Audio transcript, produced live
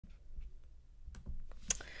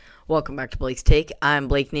Welcome back to Blake's Take. I'm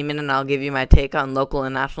Blake Neiman, and I'll give you my take on local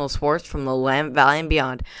and national sports from the Willamette Valley and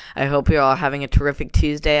beyond. I hope you're all having a terrific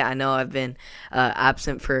Tuesday. I know I've been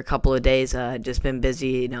absent for a couple of days. Just been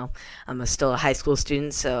busy. I'm still a high school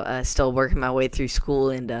student, so still working my way through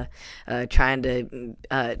school and trying to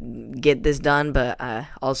get this done, but I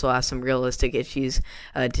also have some realistic issues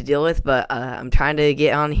to deal with. But I'm trying to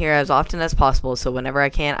get on here as often as possible, so whenever I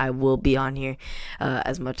can, I will be on here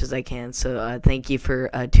as much as I can. So thank you for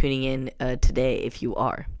tuning in today if you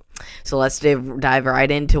are. So let's dive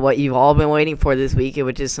right into what you've all been waiting for this week,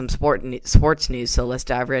 which is some sports news. So let's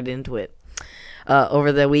dive right into it.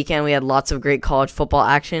 Over the weekend, we had lots of great college football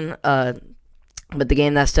action. But the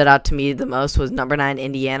game that stood out to me the most was number 9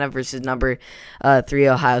 Indiana versus number 3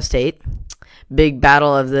 Ohio State. Big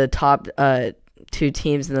battle of the top two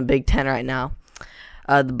teams in the Big Ten right now.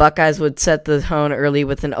 The Buckeyes would set the tone early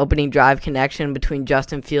with an opening drive connection between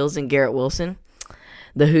Justin Fields and Garrett Wilson.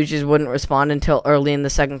 The Hoosiers wouldn't respond until early in the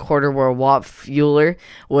second quarter, where Walt Fuller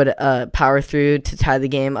would power through to tie the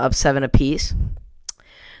game up 7 apiece.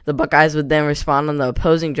 The Buckeyes would then respond on the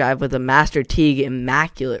opposing drive with a Master Teague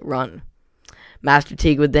immaculate run. Master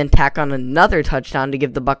Teague would then tack on another touchdown to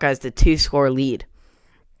give the Buckeyes the 2-score lead.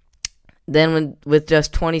 Then, with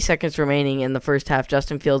just 20 seconds remaining in the first half,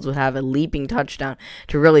 Justin Fields would have a leaping touchdown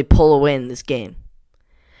to really pull away in this game.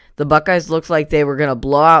 The Buckeyes looked like they were going to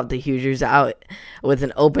blow out the Hoosiers out with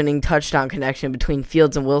an opening touchdown connection between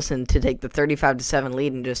Fields and Wilson to take the 35-7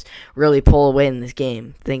 lead and just really pull away in this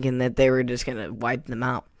game, thinking that they were just going to wipe them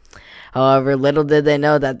out. However, little did they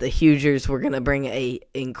know that the Hoosiers were going to bring an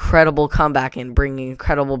incredible comeback and bring an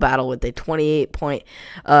incredible battle with a 28-7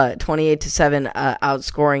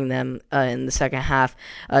 outscoring them in the second half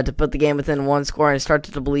to put the game within one score and start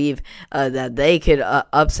to believe that they could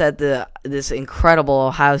upset this incredible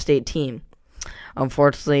Ohio State team.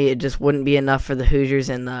 Unfortunately, it just wouldn't be enough for the Hoosiers,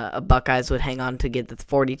 and the Buckeyes would hang on to get the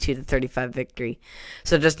 42-35 victory.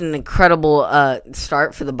 So just an incredible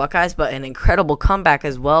start for the Buckeyes, but an incredible comeback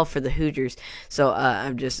as well for the Hoosiers. So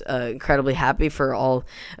I'm just incredibly happy for all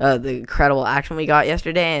the incredible action we got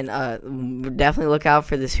yesterday, and definitely look out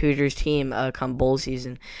for this Hoosiers team come bowl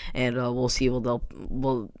season, and we'll see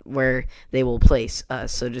where they will place.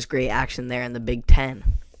 So just great action there in the Big Ten.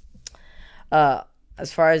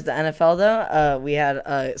 As far as the NFL, though, we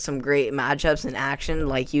had some great matchups in action,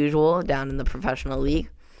 like usual, down in the professional league.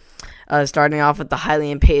 Starting off with the highly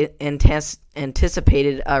anticipated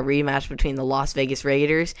rematch between the Las Vegas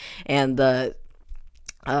Raiders and the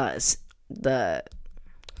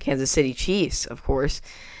Kansas City Chiefs, of course.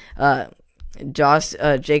 Josh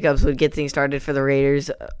Jacobs would get things started for the Raiders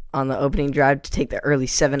on the opening drive to take the early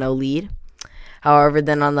 7-0 lead. However,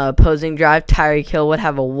 then on the opposing drive, Tyreek Hill would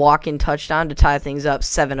have a walk-in touchdown to tie things up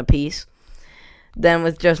 7 apiece. Then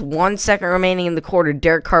with just 1 second remaining in the quarter,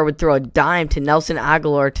 Derek Carr would throw a dime to Nelson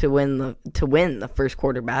Agholor to win the first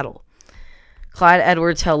quarter battle. Clyde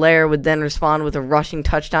Edwards-Helaire would then respond with a rushing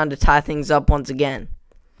touchdown to tie things up once again.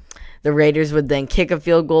 The Raiders would then kick a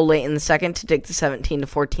field goal late in the second to take the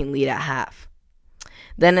 17-14 lead at half.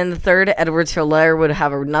 Then in the third, Edwards-Helaire would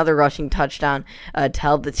have another rushing touchdown to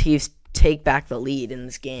help the Chiefs take back the lead in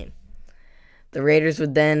this game. The Raiders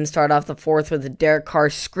would then start off the fourth with a Derek Carr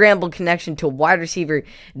scramble connection to wide receiver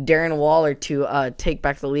Darren Waller to take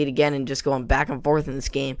back the lead again, and just going back and forth in this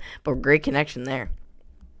game, but great connection there.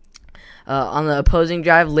 On the opposing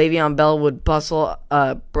drive, Le'Veon Bell would bustle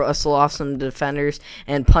off some defenders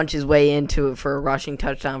and punch his way into it for a rushing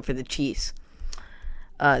touchdown for the Chiefs.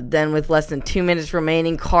 Then with less than 2 minutes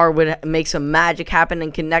remaining, Carr would make some magic happen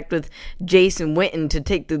and connect with Jason Witten to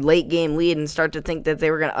take the late game lead and start to think that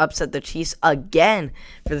they were going to upset the Chiefs again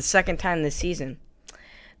for the second time this season.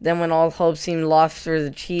 Then when all hope seemed lost for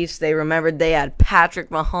the Chiefs, they remembered they had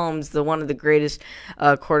Patrick Mahomes, one of the greatest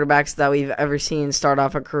quarterbacks that we've ever seen start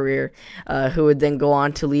off a career, who would then go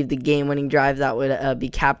on to lead the game-winning drive that would be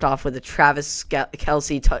capped off with a Travis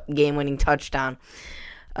Kelce game-winning touchdown.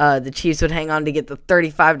 The Chiefs would hang on to get the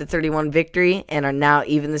 35-31 victory and are now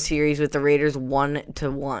even the series with the Raiders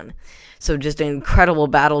 1-1. So just an incredible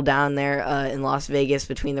battle down there in Las Vegas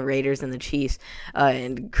between the Raiders and the Chiefs. An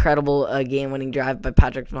incredible game-winning drive by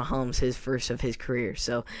Patrick Mahomes, his first of his career.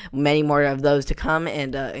 So many more of those to come,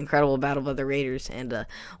 and incredible battle by the Raiders. And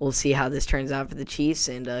we'll see how this turns out for the Chiefs,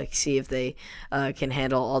 and see if they can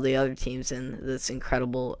handle all the other teams in this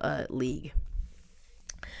incredible league.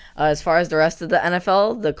 As far as the rest of the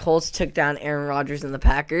NFL, the Colts took down Aaron Rodgers and the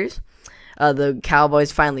Packers. The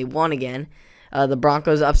Cowboys finally won again. The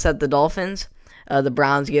Broncos upset the Dolphins. The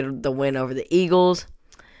Browns get the win over the Eagles.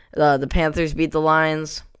 The Panthers beat the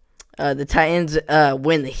Lions. The Titans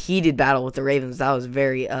win the heated battle with the Ravens. That was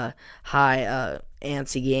very high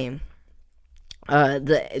antsy game.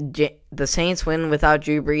 The Saints win without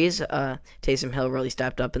Drew Brees. Taysom Hill really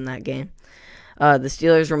stepped up in that game. The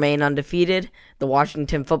Steelers remain undefeated. The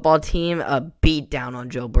Washington football team beat down on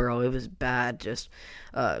Joe Burrow. It was bad just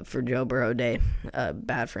for Joe Burrow day.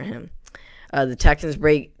 Bad for him. The Texans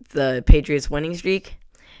break the Patriots winning streak.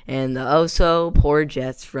 And the oh-so-poor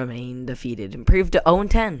Jets remain defeated. Improved to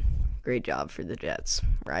 0-10. Great job for the Jets,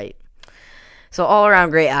 right? So all-around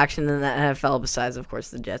great action in the NFL, besides, of course,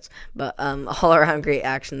 the Jets. But all-around great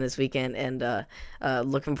action this weekend, and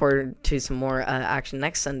looking forward to some more action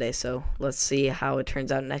next Sunday. So let's see how it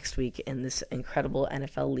turns out next week in this incredible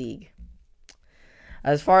NFL league.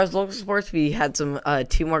 As far as local sports, we had some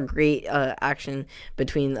two more great action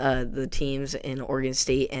between the teams in Oregon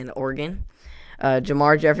State and Oregon.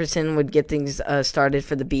 Jamar Jefferson would get things started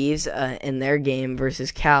for the Beavs in their game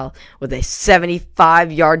versus Cal with a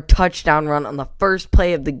 75-yard touchdown run on the first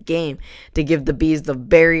play of the game to give the Beavs the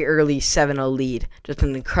very early 7-0 lead. Just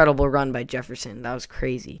an incredible run by Jefferson. That was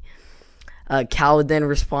crazy. Cal would then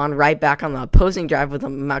respond right back on the opposing drive with a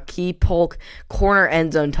Maquis Polk corner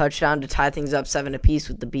end zone touchdown to tie things up 7 apiece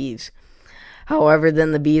with the Beavs. However,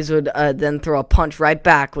 then the Bees would then throw a punch right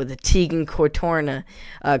back with a Tegan Cortorna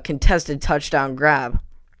contested touchdown grab.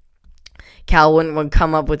 Cal wouldn't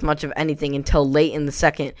come up with much of anything until late in the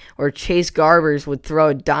second, where Chase Garbers would throw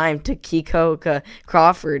a dime to Keikoka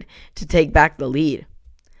Crawford to take back the lead.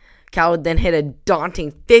 Cal would then hit a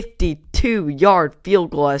daunting 52-yard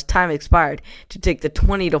field goal as time expired to take the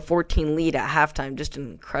 20-14 lead at halftime. Just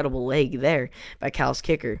an incredible leg there by Cal's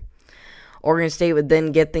kicker. Oregon State would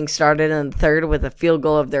then get things started in the third with a field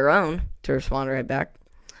goal of their own to respond right back.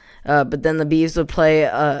 But then the Bees would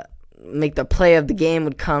make the play of the game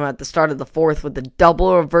would come at the start of the fourth with a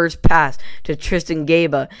double reverse pass to Tristan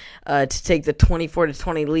Gaba to take the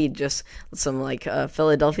 24-20 lead. Just some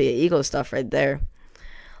Philadelphia Eagles stuff right there.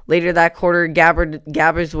 Later that quarter,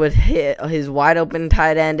 Gabbers would hit his wide open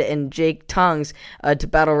tight end and Jake Tongues to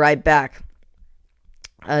battle right back.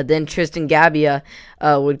 Then Tristan Gabbia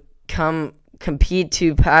would complete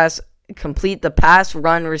the pass,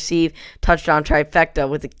 run, receive, touchdown trifecta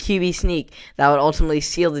with a QB sneak that would ultimately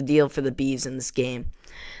seal the deal for the Bees in this game.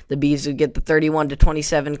 The Bees would get the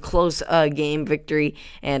 31-27 close game victory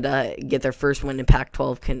and get their first win in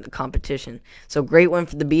Pac-12 competition. So great win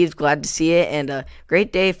for the Bees. Glad to see it, and a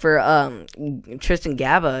great day for Tristan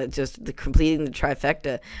Gaba just completing the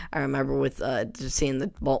trifecta. I remember with just seeing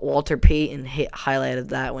the Walter Payton highlight of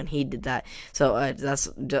that when he did that. So that's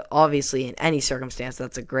obviously in any circumstance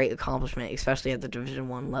that's a great accomplishment, especially at the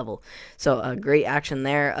Division I level. So great action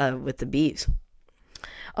there with the Bees.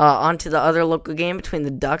 On to the other local game between the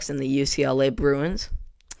Ducks and the UCLA Bruins.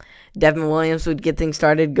 Devin Williams would get things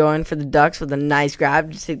started going for the Ducks with a nice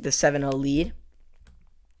grab to take the 7-0 lead.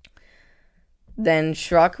 Then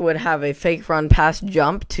Schruck would have a fake run pass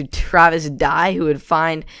jump to Travis Dye, who would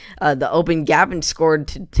find the open gap and scored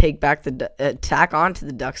to take back the tack on to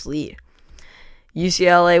the Ducks' lead.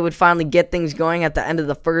 UCLA would finally get things going at the end of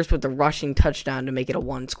the first with a rushing touchdown to make it a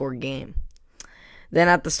one-score game. Then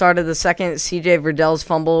at the start of the second, C.J. Verdell's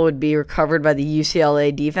fumble would be recovered by the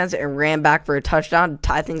UCLA defense and ran back for a touchdown to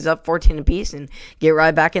tie things up 14 apiece and get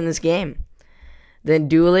right back in this game. Then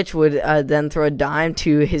Dulich would then throw a dime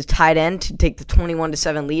to his tight end to take the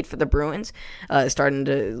 21-7 lead for the Bruins, starting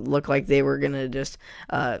to look like they were going to just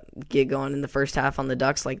get going in the first half on the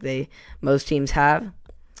Ducks like most teams have.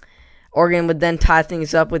 Oregon would then tie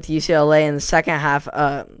things up with UCLA in the second half,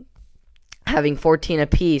 having 14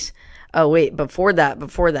 apiece. Oh, wait, before that,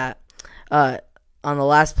 on the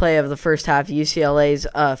last play of the first half, UCLA's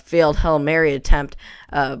failed Hail Mary attempt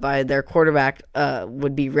by their quarterback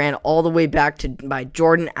would be ran all the way back by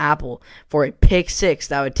Jordan Apple for a pick six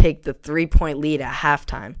that would take the 3-point lead at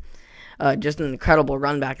halftime. Just an incredible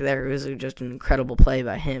run back there. It was just an incredible play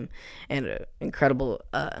by him and an incredible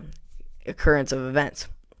occurrence of events.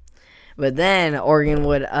 But then Oregon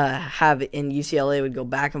would have, and UCLA would go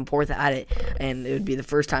back and forth at it, and it would be the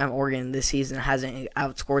first time Oregon this season hasn't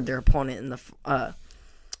outscored their opponent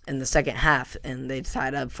in the second half, and they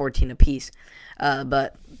tied up 14 apiece.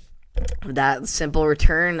 But that simple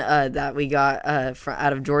return that we got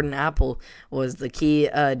out of Jordan Apple was the key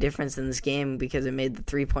difference in this game because it made the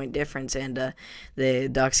 3-point difference, and the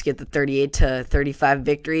Ducks get the 38-35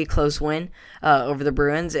 victory, close win over the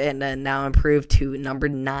Bruins, and now improved to number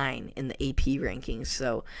 9 in the AP rankings.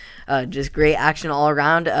 So just great action all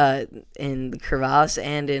around in Corvallis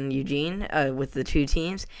and in Eugene with the two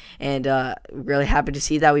teams, and really happy to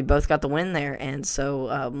see that we both got the win there, and so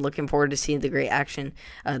I'm looking forward to seeing the great action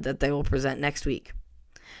that they will present next week.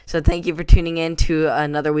 So thank you for tuning in to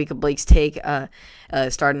another week of Blake's Take,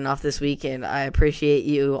 starting off this week, and I appreciate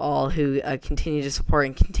you all who continue to support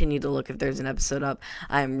and continue to look if there's an episode up.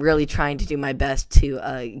 I'm really trying to do my best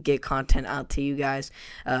to get content out to you guys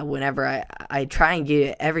whenever I try and get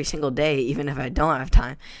it every single day, even if I don't have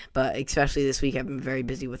time. But especially this week, I've been very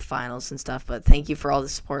busy with finals and stuff. But thank you for all the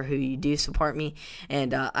support who you do support me,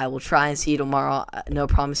 and I will try and see you tomorrow. No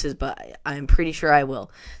promises, but I'm pretty sure I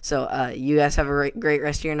will. So you guys have a great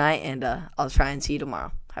rest of your night, and I'll try and see you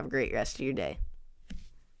tomorrow. Have a great rest of your day.